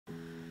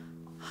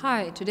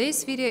Hi,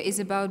 today's video is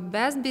about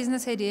best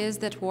business ideas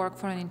that work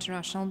for an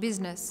international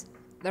business.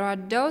 There are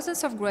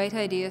dozens of great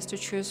ideas to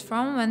choose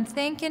from when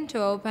thinking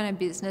to open a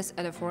business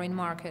at a foreign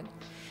market.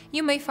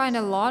 You may find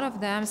a lot of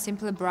them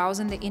simply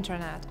browsing the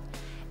internet.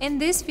 In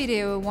this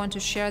video, we want to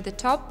share the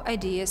top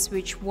ideas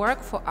which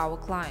work for our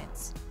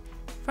clients.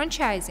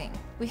 Franchising.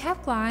 We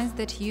have clients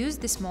that use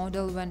this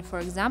model when,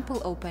 for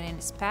example,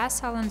 opening spa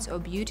salons or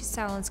beauty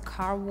salons,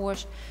 car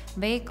wash,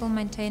 vehicle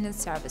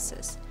maintenance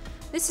services.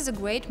 This is a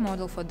great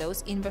model for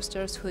those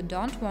investors who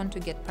don't want to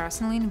get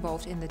personally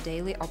involved in the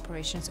daily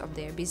operations of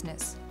their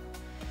business.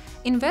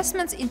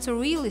 Investments into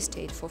real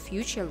estate for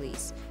future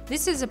lease.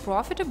 This is a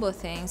profitable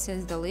thing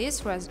since the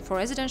lease for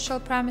residential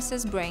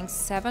premises brings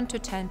 7 to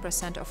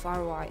 10% of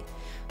ROI.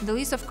 The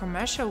lease of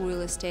commercial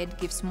real estate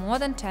gives more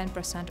than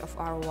 10% of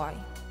ROI.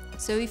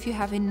 So if you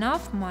have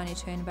enough money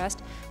to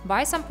invest,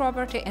 buy some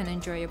property and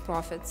enjoy your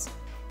profits.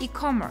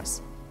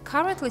 E-commerce.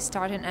 Currently,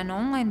 starting an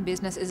online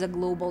business is a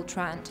global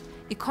trend.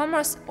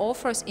 E-commerce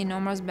offers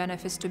enormous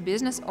benefits to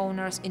business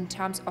owners in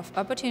terms of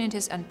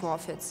opportunities and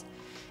profits.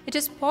 It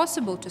is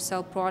possible to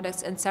sell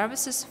products and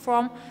services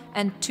from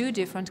and to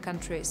different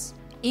countries.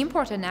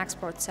 Import and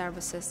export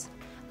services.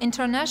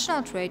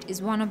 International trade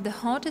is one of the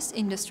hottest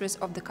industries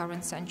of the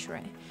current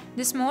century.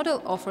 This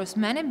model offers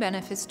many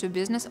benefits to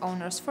business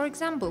owners, for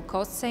example,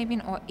 cost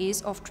saving or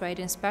ease of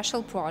trading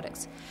special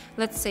products.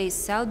 Let's say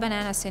sell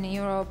bananas in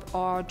Europe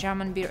or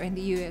German beer in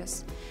the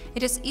US.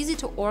 It is easy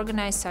to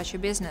organize such a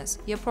business.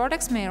 Your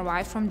products may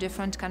arrive from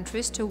different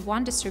countries to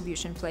one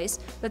distribution place,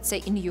 let's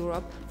say in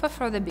Europe, for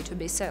further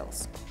B2B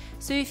sales.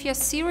 So if you're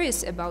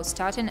serious about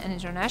starting an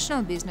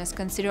international business,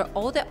 consider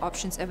all the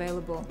options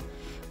available.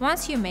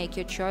 Once you make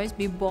your choice,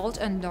 be bold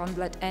and don't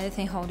let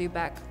anything hold you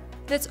back.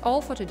 That's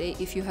all for today.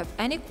 If you have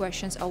any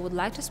questions or would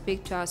like to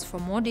speak to us for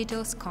more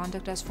details,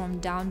 contact us from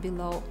down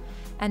below.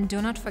 And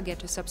do not forget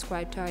to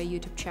subscribe to our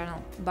YouTube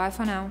channel. Bye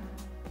for now.